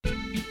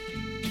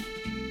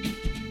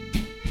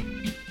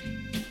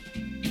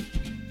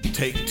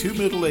Take two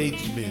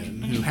middle-aged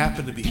men who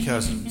happen to be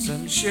cousins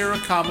and share a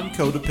common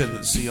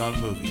codependency on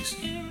movies.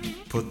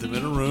 Put them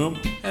in a room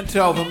and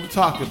tell them to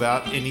talk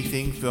about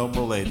anything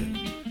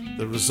film-related.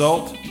 The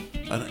result?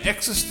 An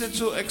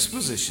existential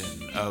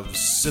exposition of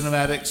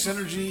cinematic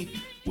synergy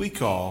we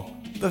call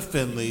The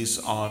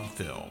Finleys on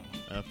Film.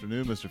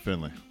 Afternoon, Mr.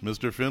 Finley.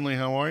 Mr. Finley,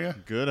 how are you?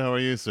 Good. How are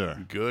you,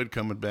 sir? Good.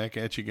 Coming back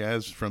at you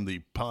guys from the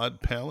Pod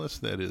Palace.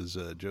 That is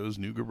Joe's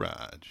new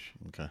garage.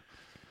 Okay.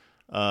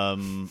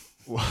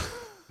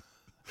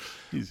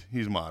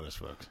 He's modest,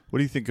 folks. What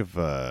do you think of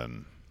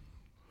the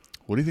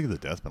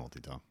death penalty,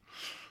 Tom?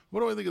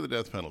 What do I think of the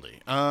death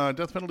penalty?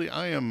 Death penalty,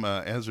 I am,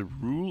 as a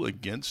rule,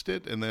 against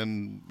it. And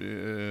then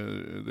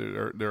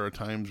there are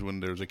times when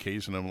there's a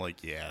case and I'm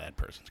like, yeah, that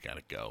person's got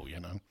to go, you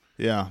know?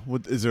 Yeah.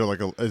 Is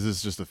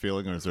this just a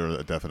feeling or is there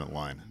a definite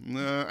line?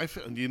 I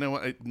feel, you know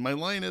what? My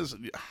line is,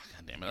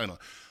 God damn it,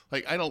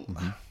 I don't,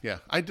 yeah,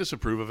 I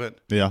disapprove of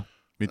it. Yeah.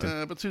 Me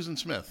too. But Susan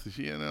Smith,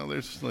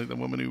 there's like the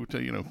woman who,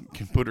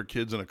 can put her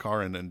kids in a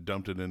car and then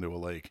dumped it into a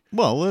lake.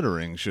 Well,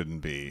 littering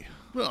shouldn't be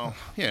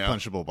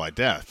punishable by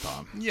death,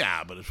 Tom.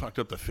 Yeah, but it fucked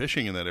up the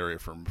fishing in that area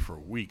for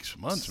weeks,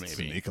 months, maybe. It's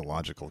an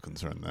ecological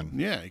concern then.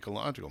 Yeah,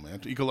 ecological, man.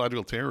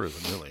 Ecological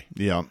terrorism, really.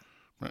 Yeah.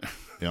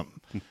 Yep.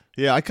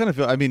 Yeah, I kind of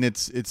feel,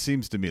 it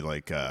seems to me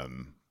like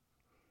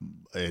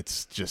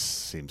it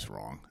just seems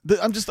wrong.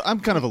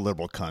 I'm kind of a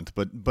liberal cunt,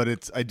 but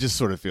I just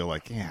sort of feel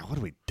like, yeah, what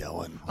are we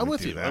doing? I'm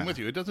with you.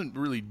 It doesn't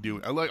really do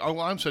it.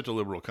 I'm such a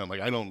liberal cunt. Like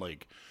I don't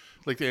like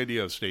the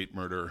idea of state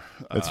murder.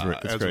 It's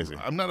crazy.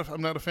 I'm not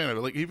a fan of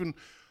it. Like even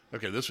we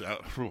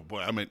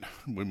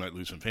might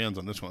lose some fans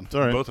on this one. It's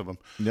all right. Both of them.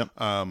 Yep.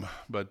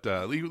 But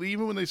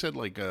even when they said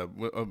was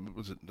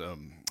it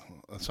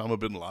Osama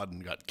bin Laden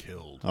got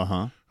killed?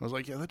 I was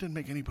like, yeah, that didn't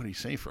make anybody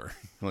safer.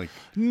 Like,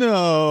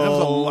 no, that was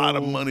a lot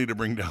of money to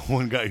bring down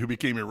one guy who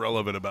became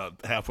irrelevant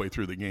about halfway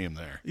through the game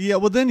there. Yeah,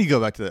 well, then you go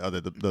back to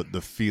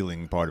the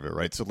feeling part of it,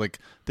 right? So, like,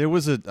 there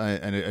was and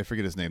I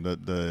forget his name,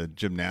 the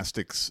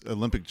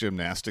Olympic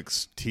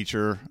gymnastics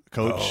teacher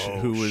coach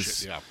who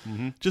was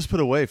just put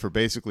away for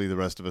basically the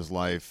rest of his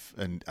life,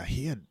 and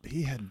he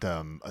had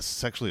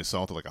sexually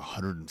assaulted like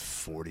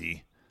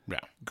 140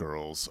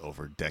 girls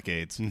over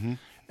decades.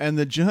 And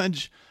the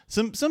judge,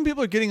 some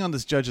people are getting on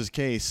this judge's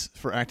case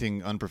for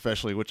acting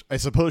unprofessionally, which I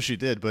suppose she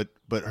did, but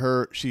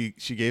she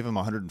gave him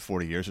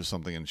 140 years or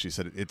something, and she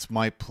said, "It's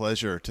my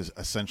pleasure to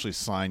essentially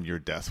sign your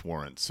death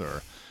warrant,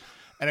 sir."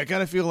 And I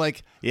kind of feel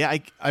like,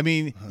 I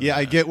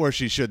get where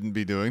she shouldn't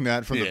be doing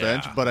that from the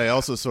bench, but I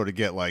also sort of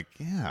get like,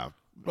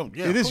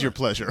 it is your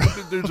pleasure.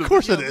 Of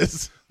course it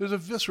is. There's a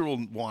visceral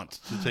want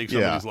to take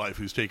somebody's life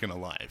who's taken a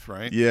life,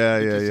 right? Yeah,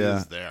 it just yeah.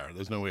 is there.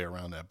 There's no way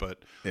around that.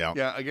 But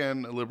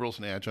again, a liberal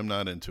snatch. I'm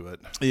not into it.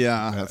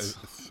 Yeah,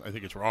 I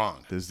think it's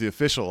wrong. There's the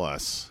official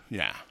us.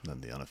 Yeah. Then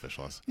the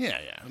unofficial us. Yeah.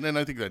 And then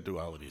I think that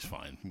duality is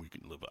fine.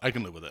 I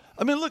can live with it.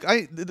 I mean, look,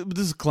 this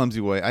is a clumsy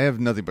way. I have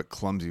nothing but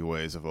clumsy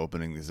ways of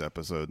opening these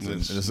episodes,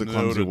 and this is a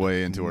clumsy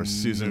way into our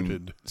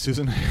Susan.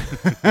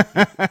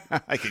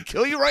 I can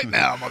kill you right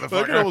now,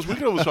 motherfucker. We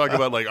can almost talk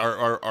about like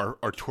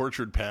our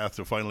tortured path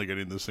to finally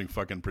getting this thing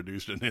fucking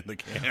produced and in the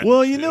can.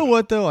 Well, you know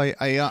what though,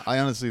 I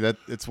honestly, that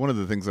it's one of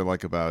the things I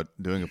like about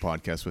doing a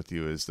podcast with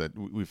you is that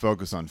we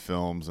focus on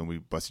films and we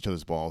bust each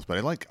other's balls.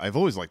 But I've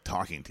always liked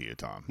talking to you,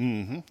 Tom.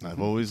 Mm-hmm.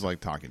 I've always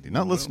liked talking to you,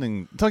 not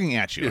listening, talking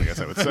at you. I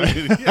guess I would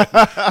say.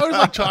 I always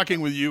like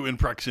talking with you in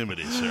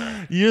proximity,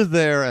 sir. You're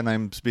there and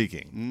I'm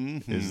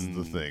speaking. Is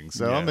the thing.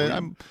 So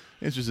I'm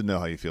interested to know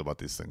how you feel about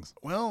these things.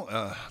 Well,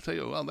 I'll tell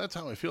you, that's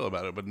how I feel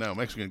about it. But now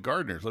Mexican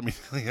gardeners, let me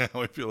tell you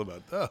how I feel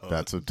about those.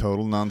 That's a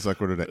total non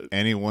sequitur to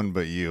anyone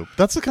but you.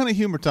 That's the kind of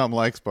humor Tom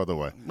likes, by the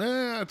way.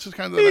 Yeah, it's just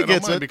kind of that I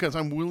don't mind because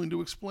I'm willing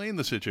to explain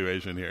the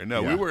situation here.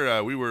 No,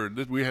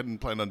 we hadn't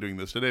planned on doing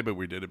this today, but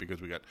we did it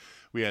because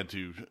we had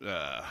to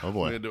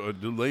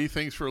delay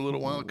things for a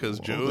little while because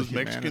Joe's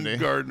Mexican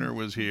gardener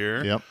was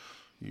here. Yep.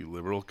 You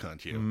liberal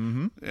cunt, you.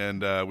 Mm-hmm.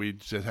 And we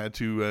just had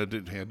to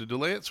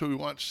delay it,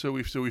 so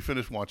we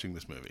finished watching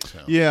this movie. So.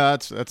 Yeah,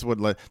 that's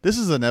what. This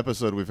is an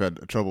episode we've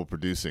had trouble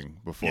producing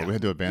before. Yeah. We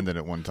had to abandon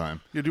it one time.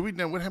 Yeah,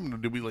 what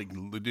happened? Did we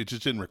it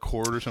just didn't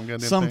record or some goddamn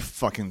thing? Some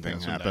fucking thing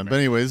happened. But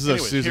anyway, this is a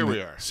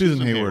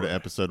Susan Hayward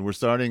episode. I'm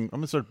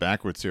going to start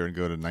backwards here and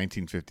go to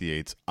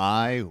 1958's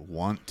 "I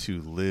Want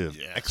to Live!"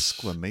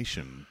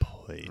 Exclamation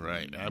point.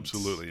 Right,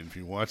 absolutely. And if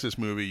you watch this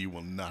movie, you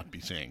will not be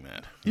saying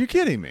that. You're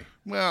kidding me.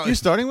 Well, you're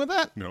starting with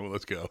that? No,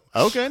 let's go.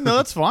 Okay, no,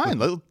 that's fine.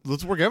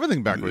 Let's work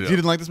everything backwards. Yeah. You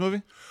didn't like this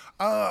movie?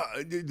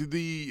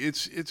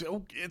 It's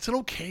an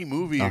okay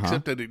movie,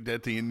 except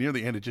that near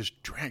the end it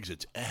just drags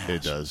its ass.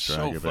 It does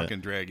drag a bit. Fucking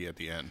draggy at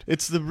the end.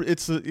 It's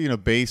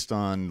based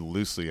on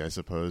loosely, I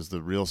suppose,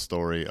 the real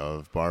story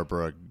of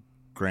Barbara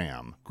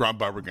Graham.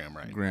 Barbara Graham,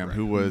 right.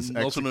 Who was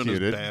executed. Also known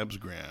as Babs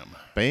Graham.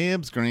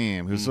 Babs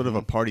Graham, who's sort of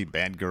a party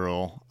bad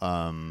girl.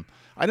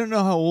 I don't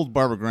know how old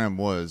Barbara Graham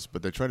was,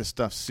 but they tried to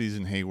stuff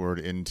Susan Hayward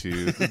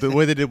into the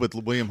way they did with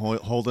William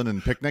Holden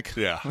and Picnic.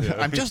 Yeah.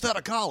 I'm just out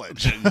of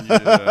college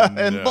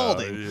and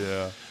balding.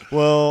 Yeah.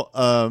 Well,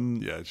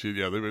 they're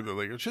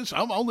like, she's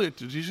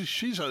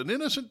an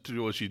innocent.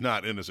 Well, she's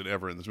not innocent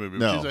ever in this movie.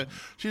 No. But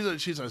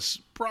she's a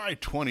spry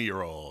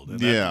 20-year-old. And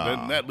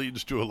that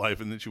leads to a life,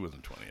 and then she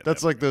wasn't 20.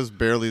 That's like those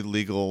barely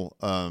legal,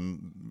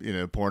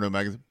 porno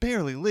magazines.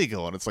 Barely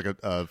legal, and it's like a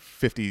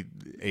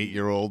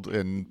 58-year-old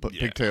in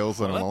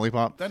pigtails and a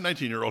lollipop. That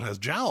 19-year-old has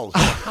jowls.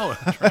 How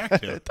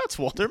attractive! That's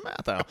Walter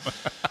Matthau.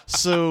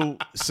 So,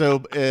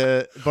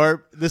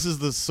 Barb. This is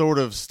the sort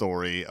of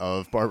story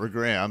of Barbara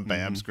Graham,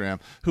 Babs Graham,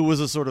 who was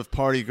a sort of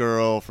party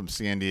girl from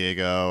San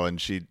Diego,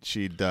 and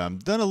she'd done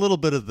a little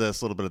bit of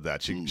this, a little bit of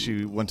that.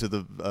 She went to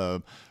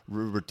the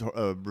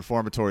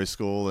reformatory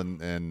school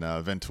in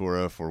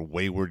Ventura for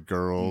wayward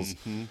girls.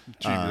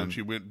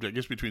 She went, I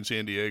guess, between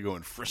San Diego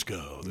and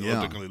Frisco. They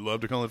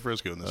love to call it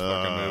Frisco in this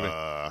fucking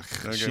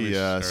movie. She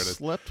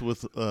slept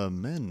with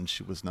men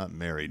she was not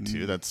married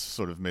to. That's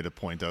sort of made a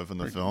point of in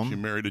the film. She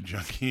married a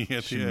junkie.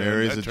 She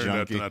marries a junkie.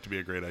 That turned out not to be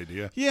a great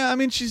idea. Yeah, I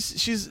mean,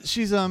 she's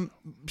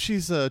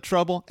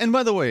trouble. And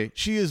by the way,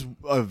 she is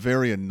a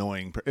very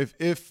annoying.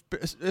 If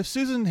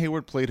Susan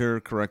Hayward played her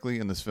correctly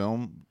in this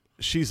film,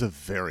 she's a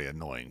very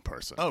annoying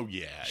person. Oh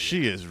yeah,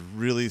 she is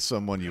really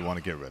someone you want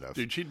to get rid of.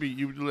 Dude, she'd be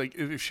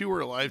if she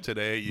were alive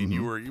today, and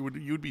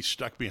you'd be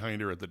stuck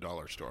behind her at the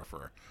dollar store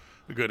for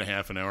a good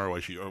half an hour while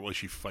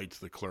she fights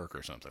the clerk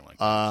or something like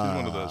that. She's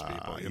one of those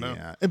people, you know.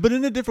 Yeah. But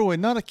in a different way,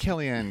 not a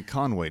Kellyanne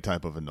Conway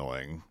type of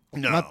annoying.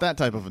 No. Not that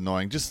type of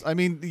annoying. Just, I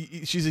mean,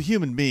 she's a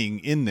human being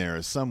in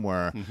there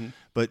somewhere,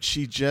 but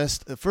she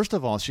just, first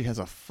of all, she has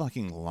a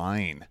fucking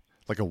line,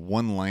 like a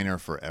one-liner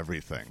for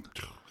everything.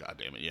 God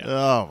damn it, yeah.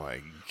 Oh, my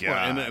God.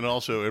 Well, and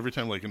also, every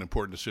time like an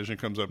important decision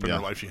comes up in her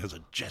life, she has a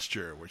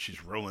gesture where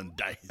she's rolling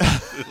dice.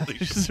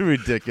 She's a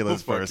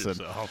ridiculous person.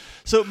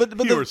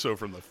 But you were so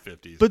from the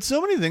 50s. But so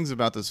many things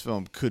about this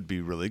film could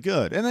be really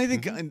good, and I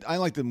think I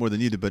liked it more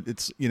than you did. But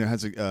it's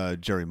has a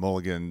Jerry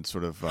Mulligan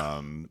sort of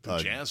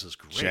jazz is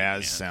great,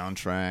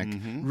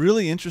 soundtrack,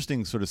 really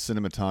interesting sort of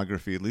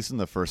cinematography, at least in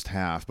the first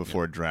half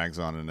before it drags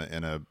on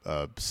in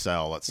a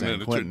cell at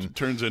San Quentin. It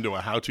turns into a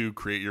how to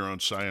create your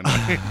own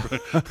cyanide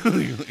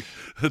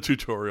a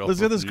tutorial. There's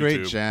got this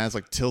great jazz,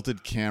 like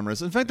tilted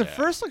cameras. In fact, the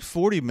first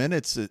 40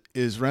 minutes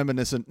is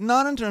reminiscent,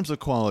 not in terms of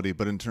quality,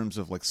 but in terms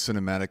of like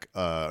cinematic,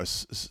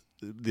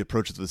 the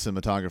approach of the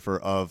cinematographer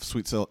of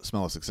Sweet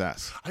Smell of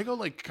Success. I go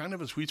like kind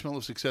of a Sweet Smell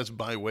of Success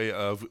by way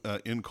of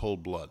In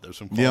Cold Blood. There's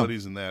some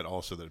qualities in that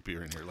also that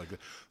appear in here, like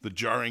the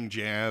jarring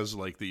jazz,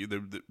 like the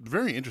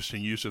very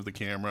interesting use of the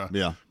camera.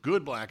 Yeah,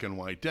 good black and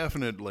white,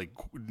 definite like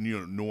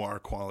noir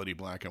quality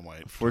black and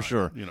white for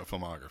sure.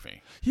 Filmography.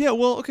 Yeah,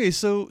 well, okay,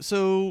 so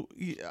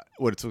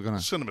what's going on?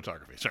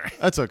 Cinematography. Sorry,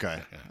 that's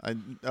okay.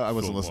 I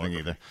wasn't listening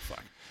either.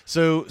 Fuck.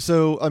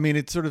 So I mean,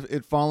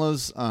 it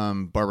follows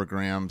Barbara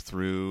Graham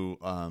through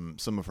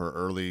some of her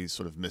early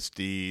sort of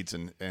misdeeds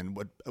and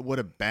what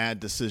a bad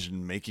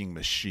decision making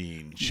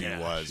machine she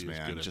was,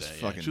 man. Just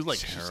fucking she's like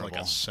terrible. She's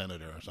like a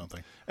senator or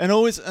something. And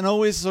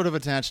always sort of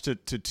attached to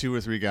two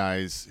or three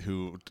guys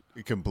who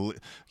can believe.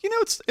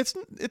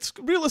 It's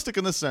realistic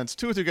in this sense.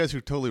 Two or three guys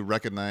who totally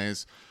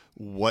recognize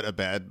what a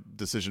bad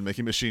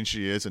decision-making machine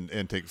she is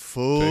and take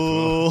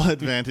full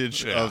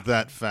advantage of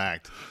that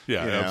fact.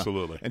 Yeah,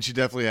 absolutely. And she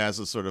definitely has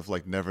a sort of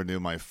like never knew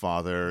my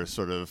father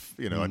sort of,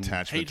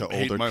 attachment to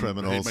older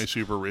criminals. Hate my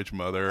super rich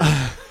mother.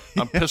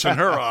 I'm pissing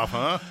her off,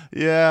 huh?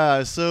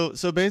 Yeah. So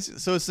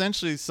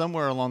essentially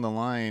somewhere along the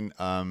line,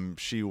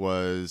 she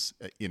was,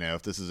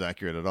 if this is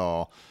accurate at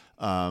all,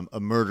 a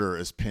murder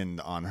is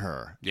pinned on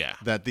her. Yeah.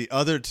 That the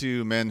other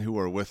two men who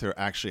were with her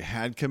actually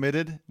had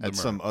committed at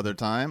some other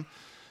time.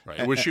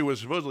 Right, which she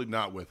was supposedly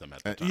not with him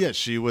at the time. Yes,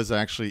 she was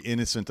actually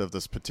innocent of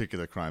this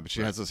particular crime, but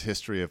she has this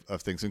history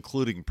of things,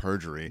 including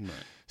perjury. Right.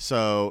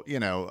 So,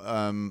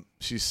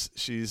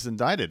 she's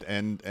indicted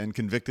and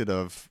convicted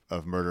of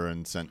murder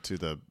and sent to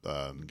the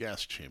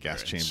gas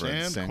chamber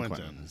in San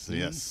Quentin.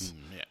 Yes.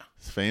 Yeah.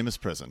 Famous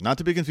prison. Not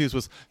to be confused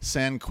with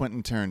San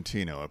Quentin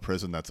Tarantino, a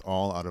prison that's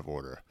all out of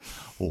order.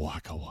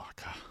 Waka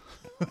waka.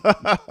 What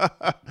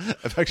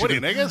are you,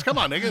 niggas? Come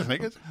on, niggas.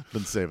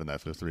 Been saving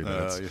that for 3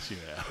 minutes. Yes, you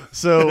have.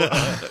 So,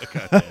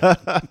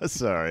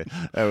 sorry,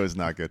 that was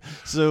not good.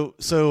 So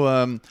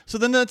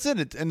then that's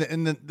it. And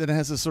then it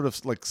has this sort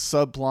of like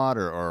subplot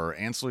or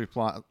ancillary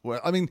plot.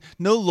 Well, I mean,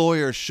 no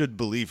lawyer should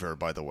believe her.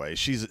 By the way,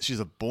 she's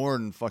a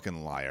born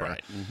fucking liar.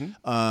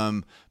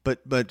 Right.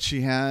 But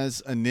she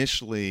has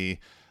initially.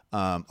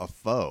 A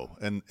foe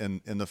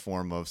in the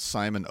form of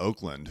Simon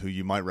Oakland, who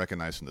you might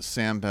recognize from the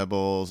Sam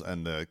Pebbles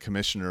and the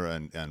Commissioner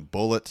and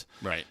Bullet.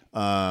 Right.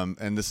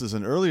 And this is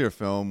an earlier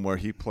film where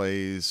he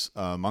plays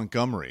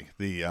Montgomery,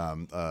 the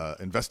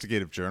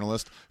investigative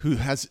journalist who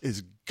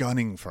is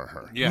gunning for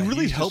her. Yeah, who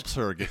really helps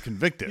her get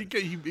convicted.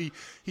 He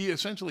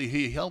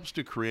essentially helps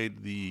to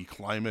create the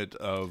climate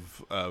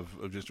of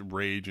just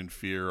rage and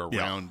fear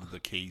around the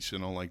case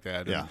and all like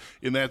that. And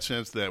in that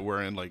sense, that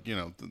we're in like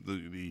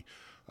the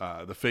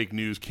the fake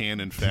news can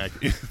in fact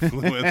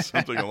influence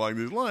something along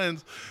these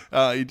lines.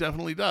 He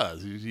definitely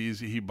does.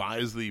 He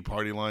buys the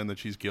party line that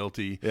she's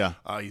guilty. Yeah.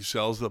 He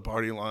sells the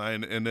party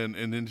line, and then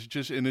it's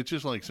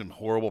just like some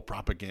horrible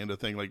propaganda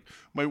thing. Like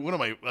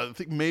I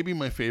think maybe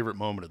my favorite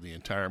moment of the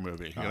entire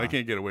movie, and I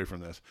can't get away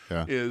from this,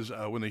 is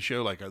when they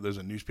show like there's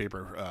a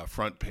newspaper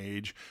front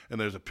page, and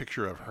there's a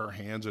picture of her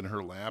hands in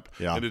her lap,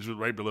 and it's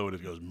right below it.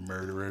 It goes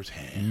murderer's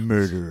hands.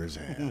 Murderer's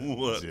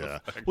hands. Yeah.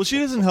 Well, she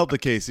doesn't help the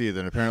case either,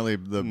 and apparently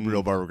the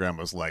real Barbara Graham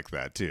was like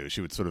that too.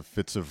 She would sort of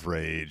fits of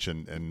rage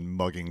and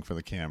mugging for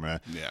the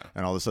camera,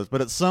 and all this stuff.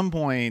 But at some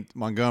point,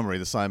 Montgomery,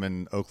 the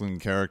Simon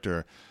Oakland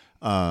character,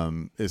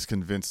 is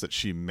convinced that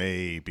she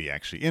may be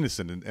actually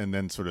innocent, and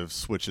then sort of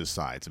switches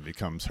sides and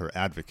becomes her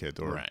advocate,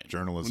 or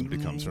journalism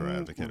becomes her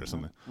advocate, or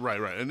something. Right.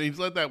 And he's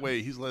led that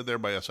way. He's led there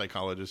by a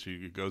psychologist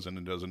who goes in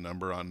and does a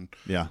number on,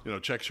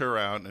 checks her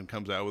out and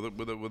comes out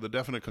with a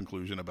definite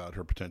conclusion about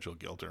her potential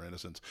guilt or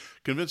innocence.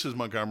 Convinces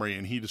Montgomery,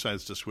 and he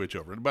decides to switch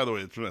over. And by the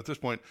way, at this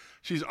point,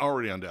 she's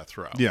already on death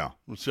row. Yeah.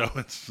 So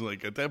it's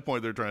like at that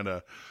point they're trying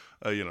to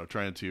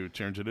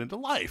turn it into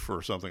life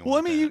or something. Well,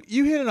 like I mean, that.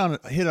 you hit on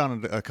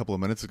it a couple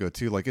of minutes ago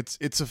too. Like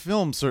it's a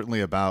film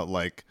certainly about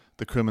like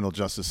the criminal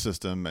justice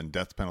system and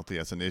death penalty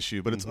as an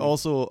issue, but it's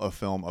also a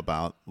film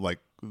about like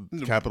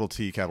capital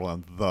T, capital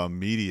M, the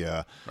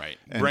media, right?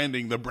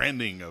 And the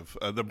branding of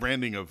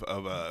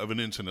an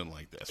incident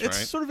like this.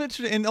 It's sort of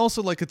interesting, and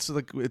also it's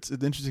an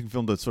interesting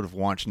film to sort of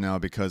watch now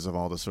because of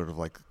all the sort of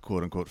like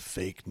quote unquote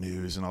fake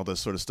news and all this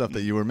sort of stuff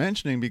that you were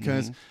mentioning.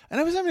 Because, and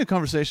I was having a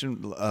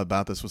conversation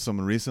about this with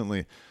someone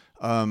recently.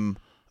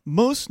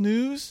 Most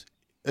news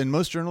and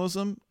most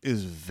journalism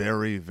is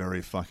very,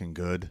 very fucking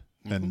good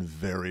and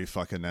very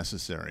fucking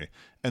necessary.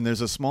 And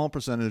there's a small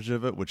percentage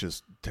of it which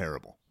is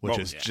terrible, which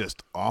is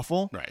just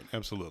awful. Right,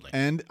 absolutely.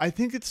 And I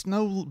think it's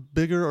no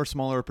bigger or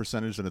smaller a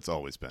percentage than it's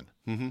always been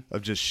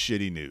of just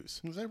shitty news.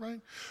 Is that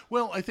right?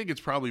 Well, I think it's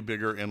probably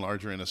bigger and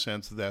larger in a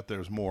sense that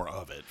there's more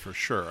of it, for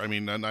sure. I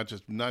mean, not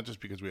just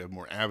because we have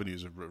more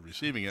avenues of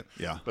receiving it,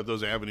 but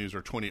those avenues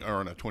are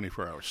on a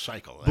 24-hour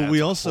cycle. But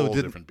we also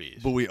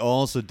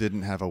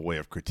didn't have a way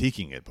of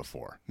critiquing it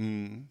before.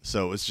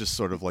 So it's just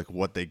sort of like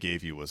what they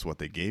gave you was what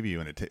they gave you,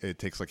 and it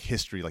takes like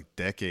history, like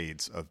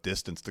decades of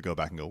distance to go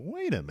back and go,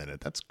 wait a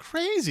minute, that's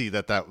crazy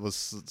that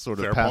was sort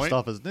of passed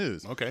off as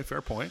news. Okay,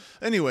 fair point.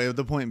 Anyway,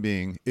 the point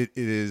being, it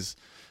is...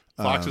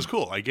 Fox is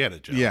cool. I get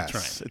it, Joe. Yes,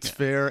 that's right. It's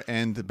fair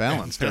and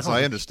balanced, as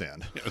I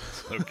understand.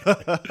 Yes,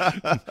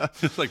 okay.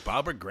 It's like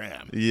Barbara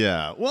Graham.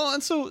 Yeah. Well,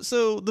 and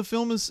so the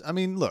film is, I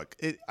mean, look,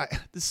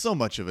 so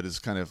much of it is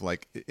kind of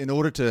like, in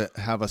order to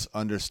have us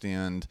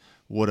understand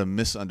what a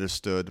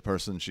misunderstood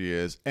person she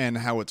is and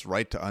how it's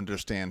right to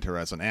understand her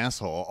as an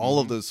asshole, all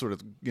of those sort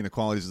of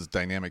qualities of this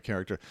dynamic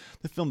character,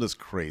 the film does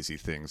crazy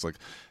things. Like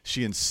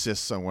she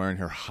insists on wearing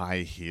her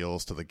high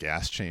heels to the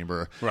gas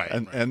chamber. Right.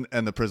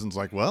 And the prison's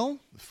like, well,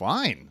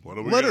 fine. What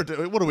are we going to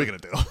do? What are we going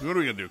to do? What are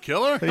we going to do?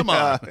 Kill her? Come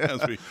on.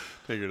 As we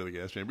take her to the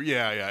gas chamber.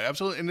 Yeah,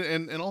 absolutely.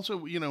 And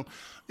also,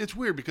 it's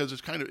weird because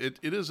it's kind of it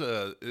is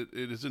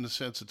in a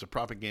sense it's a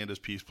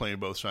propagandist piece playing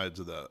both sides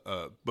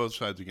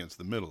against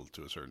the middle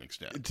to a certain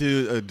extent.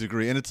 To a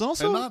degree, and it's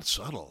also not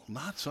subtle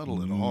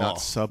at all. Not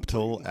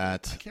subtle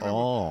at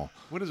all.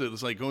 What is it?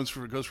 It's like goes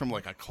from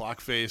like a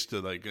clock face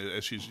to like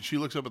as she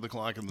looks up at the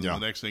clock, and then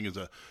the next thing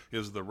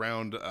is the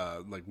round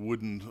like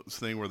wooden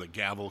thing where the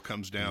gavel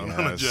comes down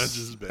on a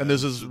judge's bed. And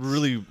there's this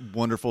really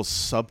wonderful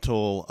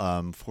subtle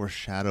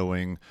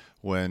foreshadowing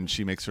when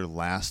she makes her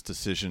last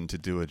decision to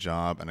do a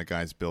job and a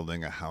guy's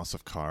building a house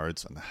of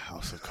cards and the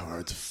house of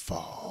cards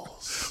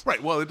falls.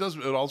 Right. Well, it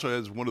also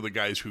has one of the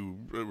guys who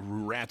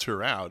rats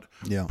her out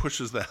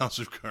pushes the house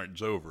of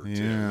cards over.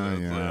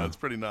 Yeah. It's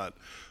pretty not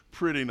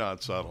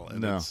subtle.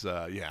 And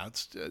So.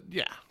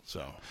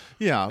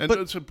 Yeah. And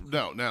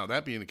but now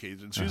that being the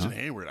case, and Susan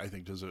Hayward, I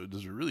think, does a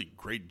really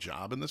great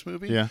job in this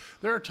movie. Yeah.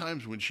 There are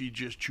times when she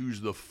just chews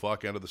the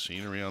fuck out of the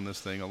scenery on this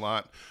thing a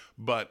lot,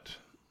 but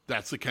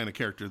that's the kind of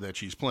character that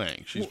she's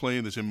playing. She's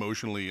playing this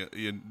emotionally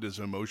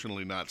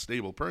not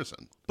stable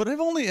person. But I've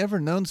only ever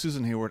known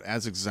Susan Hayward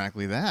as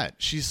exactly that.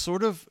 She's a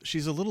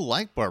little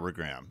like Barbara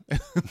Graham.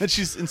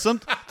 She's to some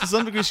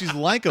degree she's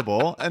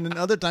likable, and then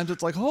other times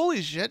it's like,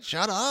 holy shit,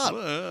 shut up.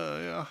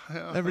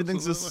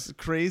 Everything's just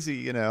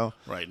crazy,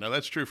 Right. Now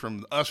that's true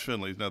from us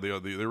Finleys. Now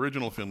the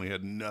original Finley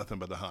had nothing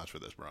but the hots for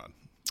this broad.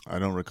 I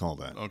don't recall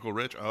that. Uncle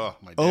Rich? Oh,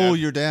 my dad. Oh,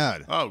 your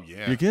dad. Oh,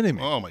 yeah. You're kidding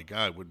me. Oh, my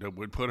God.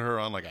 Would put her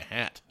on like a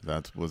hat.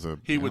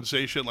 He would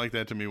say shit like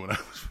that to me when I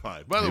was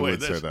 5. By the way,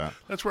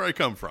 that's where I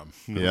come from.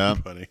 Yeah.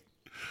 Funny.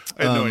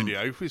 I had no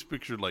idea. I always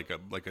pictured like a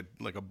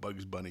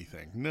Bugs Bunny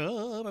thing.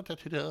 No,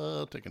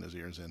 taking his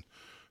ears in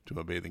to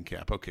a bathing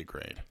cap. Okay,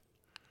 great.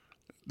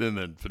 Then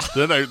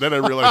I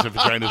realized that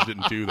vaginas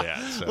didn't do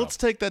that. So. Let's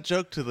take that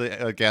joke to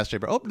the gas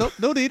chamber. Oh,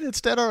 no need.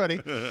 It's dead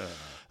already.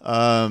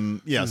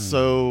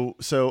 So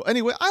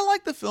anyway, I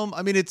like the film.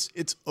 I mean,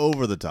 it's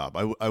over the top.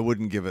 I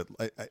wouldn't give it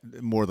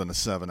more than a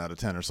 7 out of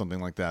 10 or something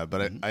like that.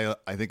 But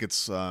I think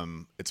it's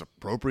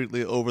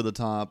appropriately over the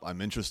top.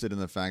 I'm interested in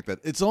the fact that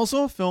it's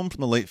also a film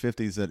from the late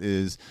 50s that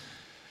is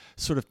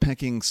sort of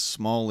pecking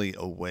smallly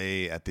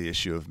away at the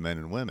issue of men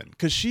and women,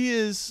 because she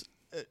is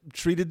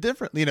treated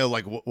differently.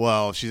 Like,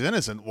 well, if she's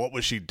innocent, what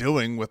was she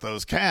doing with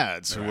those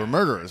cads who were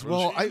murderers?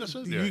 Well,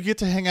 you get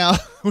to hang out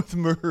with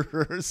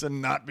murderers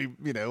and not be,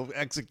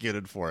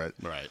 executed for it.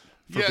 Right.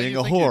 For being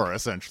a whore,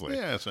 essentially.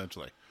 Yeah,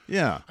 essentially.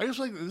 Yeah. I just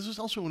like, this is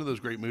also one of those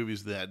great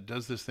movies that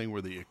does this thing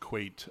where they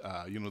equate,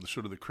 the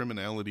sort of the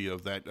criminality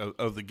of that,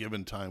 of the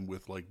given time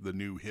with like the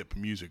new hip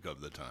music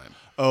of the time.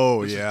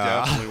 Oh, this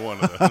yeah. is definitely one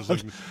of those.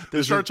 Like,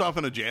 it starts off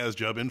in a jazz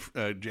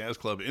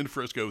club in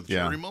Frisco with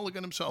Jerry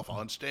Mulligan himself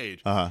on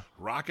stage,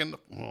 rocking.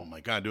 Oh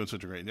my God, doing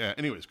such a great. Yeah.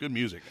 Anyways, good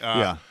music.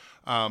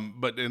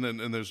 But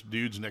and there's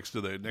dudes next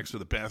to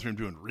the bathroom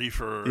doing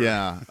reefer.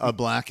 Yeah, a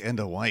black and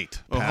a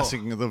white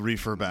passing the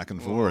reefer back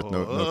and forth.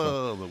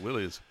 The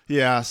willies.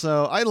 Yeah,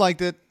 so I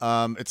liked it.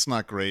 It's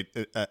not great.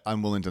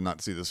 I'm willing to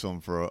not see this film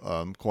for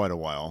quite a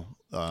while.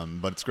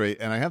 But it's great,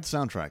 and I have the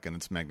soundtrack, and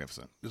it's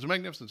magnificent. It's a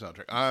magnificent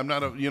soundtrack. I'm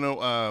not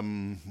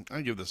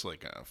I give this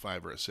like a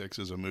 5 or a 6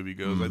 as a movie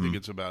goes. I think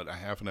it's about a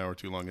half an hour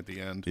too long at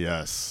the end.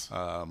 Yes.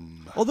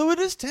 Although it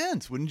is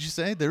tense, wouldn't you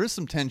say? There is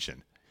some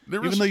tension.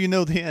 Even though you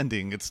know the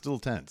ending, it's still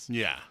tense.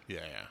 Yeah,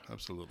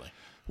 absolutely.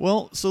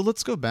 Well, so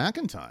let's go back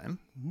in time.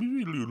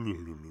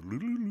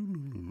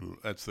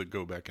 That's the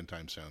go back in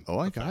time sound. Oh,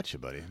 I got you,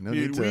 buddy. No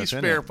need to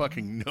spare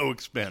fucking no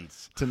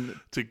expense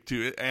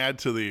to add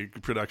to the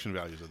production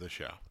values of this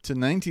show. To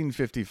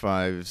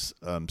 1955's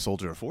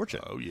Soldier of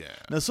Fortune. Oh, yeah.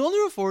 Now,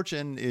 Soldier of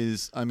Fortune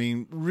is,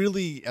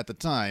 really, at the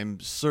time,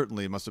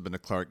 certainly must have been a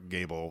Clark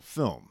Gable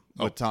film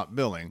with top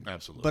billing.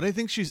 Absolutely. But I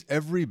think she's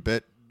every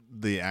bit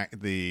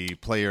the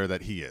player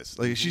that he is.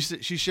 Like she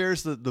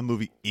shares the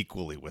movie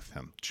equally with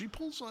him. She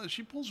pulls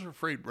her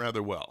freight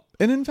rather well.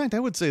 And in fact, I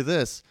would say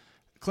this: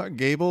 Clark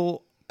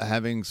Gable,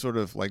 having sort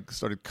of like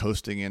started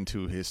coasting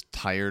into his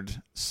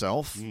tired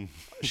self,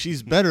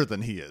 she's better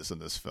than he is in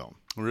this film.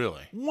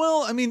 Really?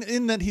 Well,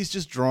 in that he's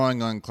just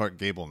drawing on Clark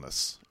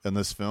Gable-ness in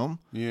this film.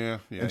 Yeah.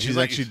 And she's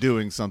actually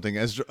doing something.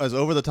 As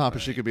over the top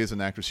as she could be as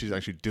an actress, she's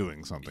actually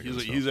doing something.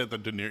 He's at the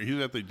De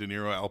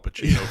Niro Al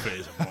Pacino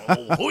phase.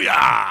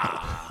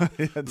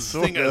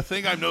 The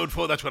thing I'm known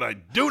for, that's what I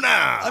do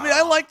now.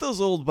 I like those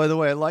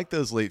I like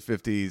those late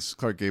 50s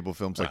Clark Gable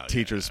films like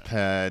Teacher's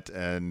Pet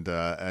and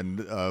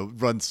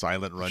Run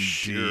Silent, Run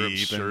Sheer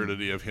Deep.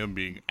 Absurdity of him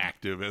being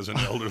active as an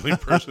elderly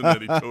person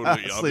that he totally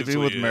obviously sleeping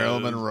with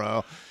Marilyn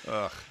Monroe.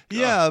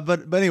 Yeah,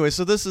 but anyway,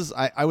 so this is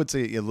I would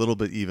say a little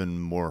bit even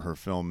more her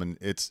film, and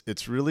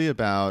it's really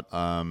about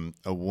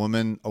a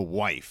woman, a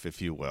wife,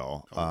 if you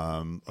will,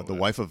 the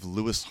wife of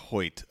Louis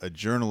Hoyt, a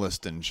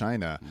journalist in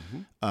China,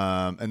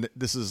 and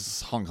this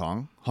is Hong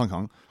Kong.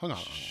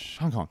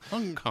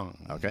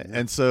 Okay,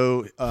 and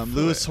so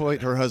Louis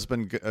Hoyt, her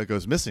husband,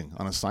 goes missing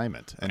on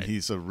assignment, and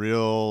he's a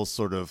real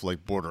sort of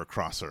like border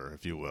crosser,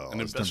 if you will, an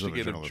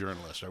investigative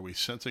journalist. Are we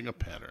sensing a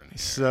pattern here?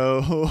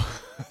 So,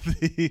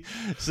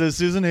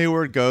 Susan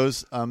Hayward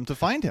goes to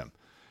find him.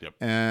 Yep.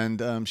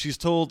 And she's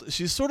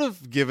sort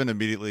of given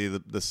immediately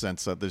the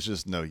sense that there's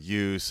just no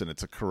use and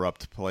it's a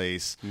corrupt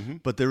place.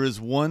 But there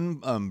is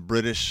one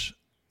British.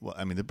 Well,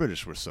 the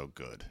British were so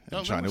good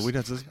in China. We'd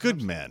have those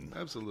good men.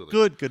 Absolutely.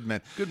 Good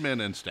men. Good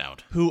men and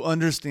stout. Who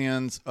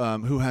understands,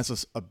 who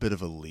has a bit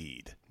of a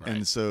lead. Right.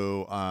 And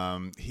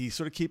so he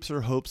sort of keeps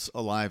her hopes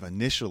alive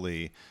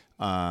initially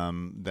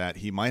that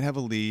he might have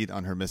a lead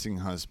on her missing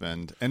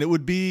husband. And it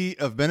would be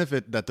of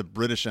benefit that the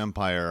British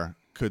Empire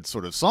could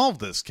sort of solve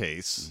this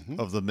case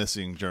of the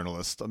missing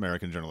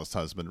American journalist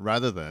husband,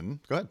 rather than...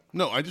 Go ahead.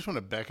 No, I just want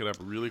to back it up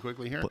really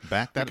quickly here.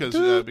 Back that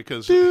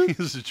because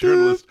he's a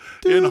journalist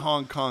in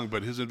Hong Kong,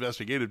 but his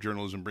investigative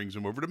journalism brings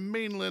him over to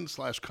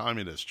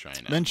mainland/communist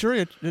China.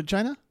 Manchuria,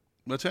 China?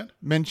 What's that?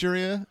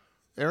 Manchuria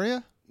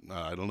area?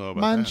 I don't know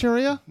about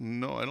Manchuria? That.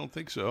 No, I don't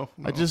think so.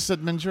 No. I just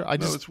said Manchuria.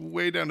 It's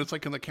way down. It's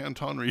like in the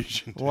Canton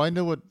region. Well, I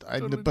know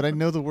but I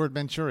know the word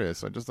Manchuria,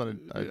 so I just thought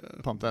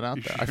I'd pump that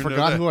out there. I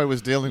forgot who I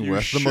was dealing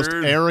with. The most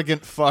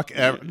arrogant fuck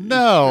ever.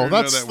 No,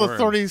 that's the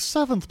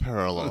 37th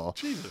parallel. Oh,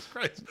 Jesus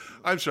Christ.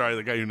 I'm sorry,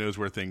 the guy who knows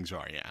where things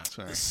are. Yeah,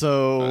 sorry.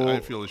 So I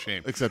feel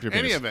ashamed. Except your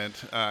penis. Any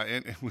event,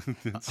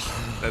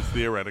 that's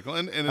theoretical,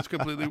 and it's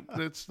completely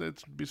that's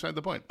beside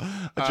the point.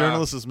 A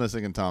journalist is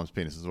missing in Tom's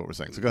penis is what we're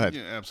saying. So go ahead.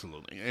 Yeah,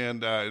 absolutely.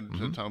 And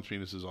Tom's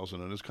penis is also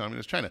known as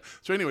communist China.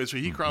 So anyway, so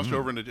he crossed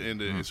over into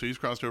he's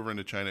crossed over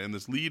into China, and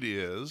this lead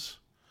is.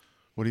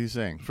 What are you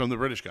saying? From the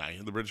British guy.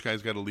 The British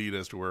guy's got a lead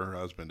as to where her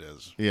husband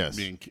is. Yes.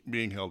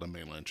 Being held in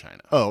mainland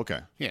China. Oh, okay.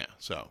 Yeah.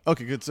 So.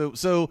 Okay, good.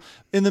 So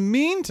in the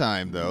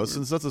meantime, though,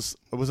 since that's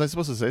was I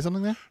supposed to say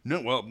something there?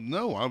 No. Well,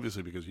 no,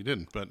 obviously because you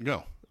didn't. But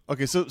go.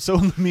 Okay. So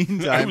in the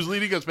meantime, I was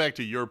leading us back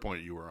to your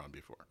point you were on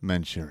before.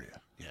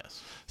 Manchuria.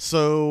 Yes.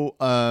 So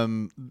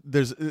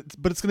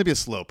but it's going to be a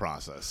slow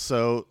process.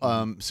 So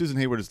Susan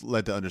Hayward is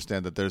led to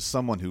understand that there's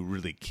someone who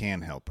really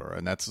can help her,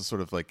 and that's a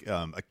sort of like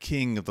a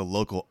king of the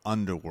local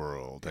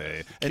underworld,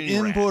 an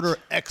importer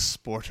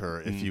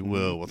exporter, if you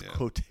will, with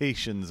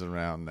quotations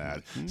around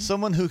that.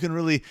 Someone who can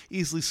really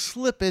easily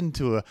slip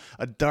into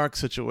a dark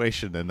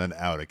situation and then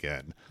out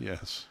again.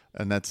 Yes.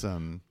 And that's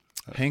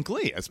Hank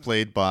Lee, as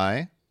played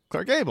by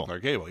Clark Gable.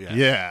 Clark Gable, yeah.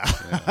 Yeah.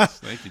 Yes.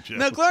 Thank you, Joe.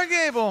 Now, Clark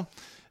Gable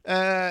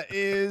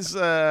is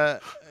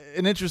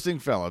an interesting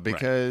fellow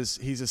because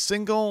he's a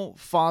single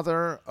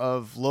father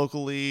of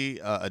locally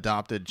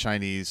adopted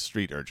Chinese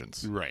street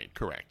urchins. Right,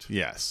 correct.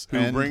 Yes.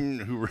 Who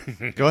bring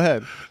Go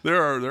ahead.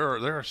 There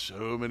are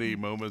so many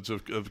moments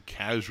of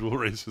casual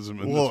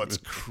racism in Whoa, this.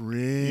 It's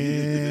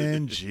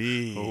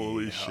cringy.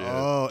 Holy shit.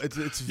 Oh,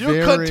 it's you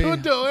very... You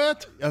could do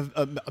it!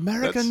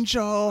 American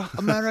Joe.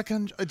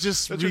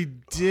 Just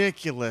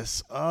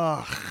ridiculous.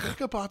 Ugh.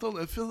 Take a bottle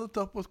and fill it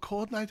up with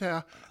cold night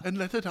air and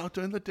let it out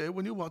during the day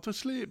when you want to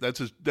sleep.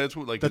 That's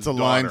what like. That's a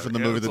line from the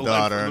movie The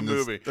Daughter, and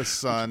the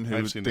son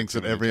who thinks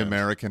that every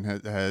American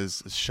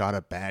has shot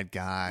a bad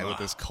guy with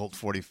his Colt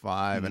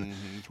 45, and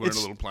he's wearing a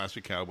little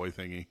plastic cowboy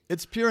thingy.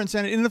 It's pure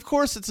insanity, and of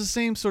course, it's the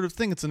same sort of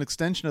thing. It's an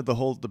extension of the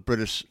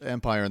British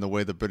Empire and the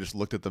way the British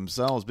looked at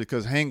themselves.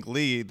 Because Hank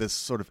Lee, this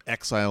sort of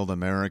exiled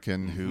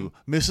American who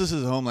misses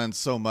his homeland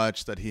so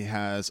much that he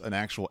has an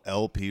actual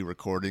LP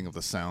recording of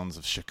the sounds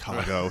of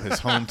Chicago,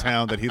 his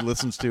hometown, that he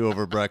listens to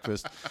over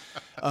breakfast.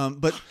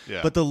 But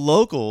the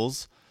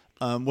locals.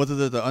 Whether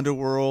they're the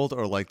underworld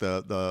or like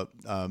the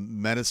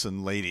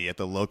medicine lady at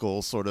the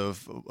local sort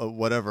of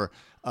whatever,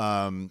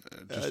 worship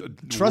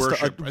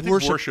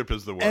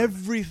is the word.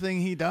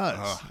 Everything he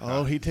does.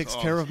 He takes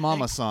care of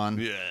Mama San.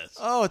 Yes.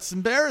 Oh, it's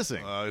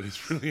embarrassing. It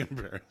is really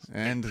embarrassing.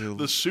 And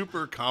the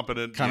super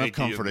competent, kind of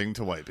comforting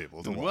to white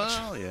people to watch.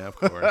 Well, yeah, of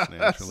course,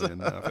 naturally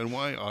enough. And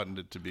why oughtn't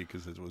it to be?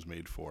 Because it was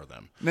made for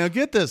them. Now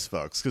get this,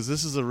 folks, because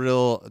this is a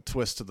real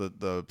twist to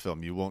the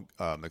film you won't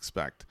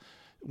expect.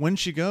 When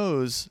she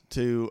goes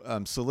to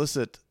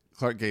solicit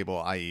Clark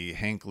Gable, i.e.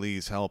 Hank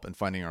Lee's help in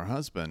finding her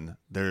husband,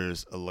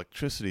 there's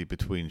electricity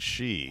between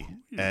she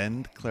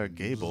and Clark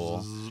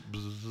Gable,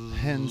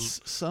 hence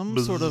some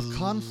sort of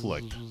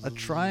conflict, a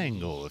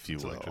triangle, if you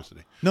will.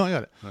 Electricity. No, I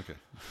got it. Okay.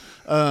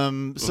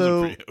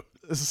 So...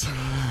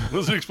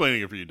 wasn't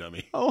explaining it for you,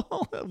 dummy.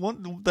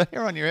 The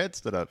hair on your head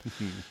stood up.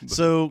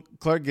 So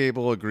Clark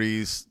Gable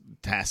agrees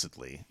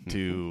tacitly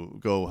to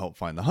go help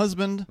find the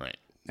husband. Right.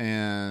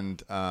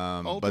 And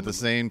but at the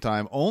same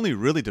time, only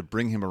really to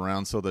bring him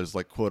around so there's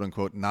like quote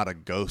unquote not a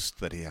ghost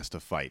that he has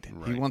to fight.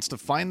 Right. He wants to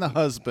find the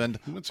husband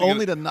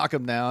only to knock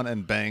him down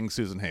and bang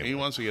Susan Hayward. He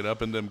wants to get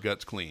up in them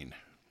guts clean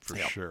for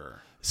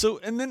sure. So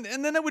and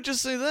then I would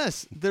just say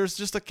this: there's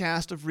just a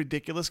cast of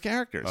ridiculous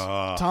characters.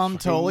 Tom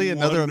Tolley,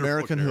 another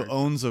American who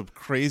owns a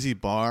crazy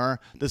bar.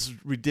 This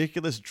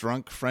ridiculous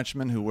drunk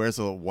Frenchman who wears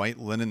a white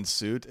linen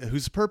suit,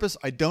 whose purpose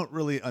I don't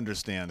really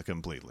understand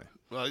completely.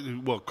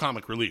 Well,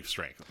 comic relief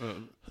strength.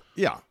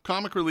 Yeah.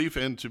 Comic relief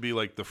and to be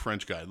like the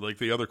French guy, like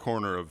the other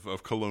corner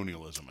of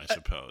colonialism, I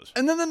suppose.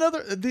 And then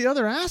the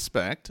other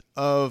aspect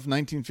of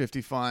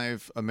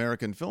 1955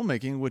 American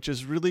filmmaking, which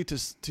is really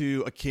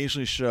to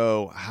occasionally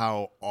show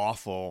how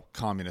awful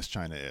communist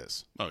China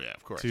is. Oh, yeah,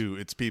 of course. To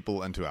its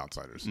people and to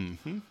outsiders.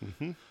 Mm-hmm,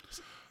 mm-hmm.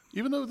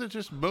 Even though they're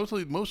just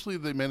mostly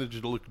they manage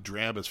to look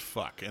drab as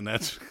fuck, and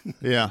that's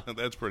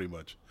that's pretty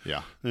much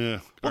yeah. Well,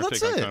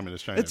 that's it.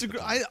 Communist China.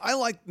 I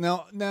like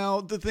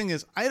now. The thing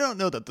is, I don't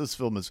know that this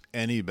film is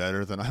any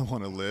better than I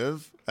Want to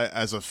Live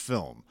as a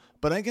film,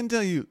 but I can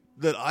tell you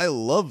that I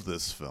love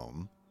this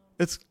film.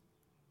 It's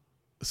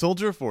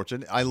Soldier of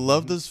Fortune. I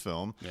love this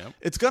film. Yeah.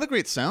 It's got a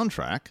great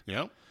soundtrack.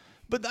 Yeah.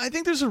 But I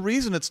think there's a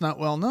reason it's not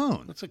well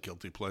known. It's a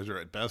guilty pleasure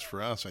at best for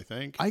us, I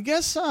think. I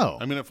guess so.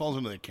 I mean, it falls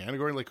into that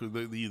category. Like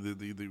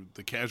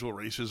the casual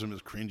racism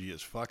is cringy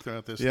as fuck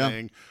throughout this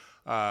thing.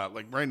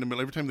 Like right in the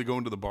middle, every time they go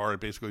into the bar, it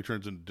basically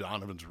turns into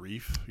Donovan's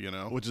Reef,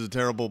 which is a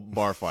terrible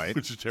bar fight,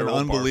 which is terrible,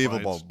 an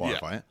unbelievable bar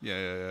fight.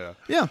 Yeah.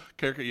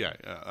 Character,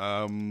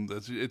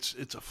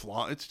 it's a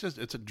flaw.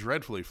 It's a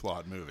dreadfully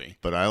flawed movie,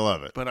 but I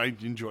love it. But I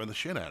enjoy the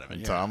shit out of it.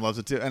 And Tom loves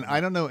it too. And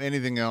I don't know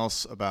anything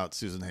else about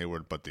Susan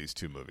Hayward but these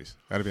two movies.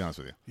 I got to be honest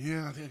with you.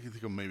 Yeah, I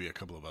think of maybe a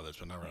couple of others,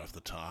 but not right off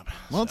the top.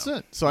 Well, that's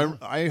it. So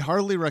I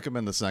heartily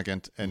recommend the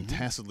second and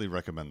tacitly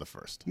recommend the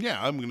first.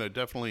 Yeah, I'm gonna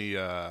definitely.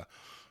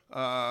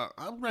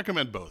 I'll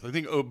recommend both. I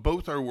think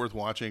both are worth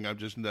watching. I'm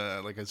just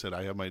like I said,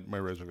 I have my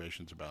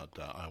reservations about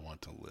I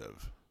Want to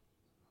Live.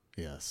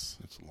 Yes,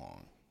 it's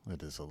long.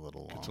 It is a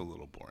little long. It's a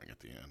little boring at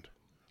the end,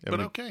 but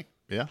okay.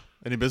 Yeah.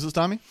 Any business,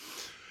 Tommy?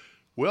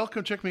 Well,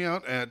 come check me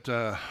out at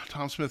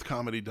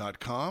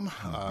TomSmithComedy.com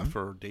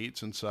for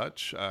dates and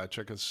such.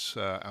 Check us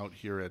out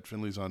here at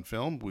Finley's on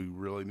Film. We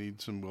really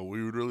need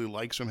we would really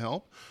like some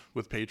help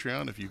with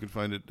Patreon. If you could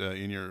find it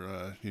in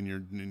your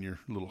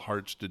little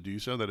hearts to do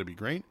so, that'd be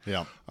great.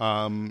 Yeah.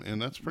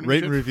 And that's pretty much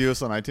Rate and review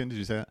us on iTunes. Did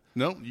you say that?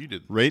 No, you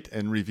did. Rate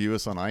and review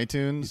us on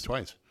iTunes.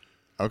 Twice.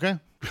 Okay.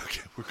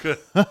 Okay, we're good.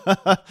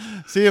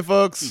 See you,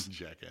 folks.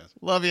 Jackass.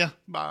 Love you.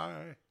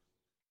 Bye.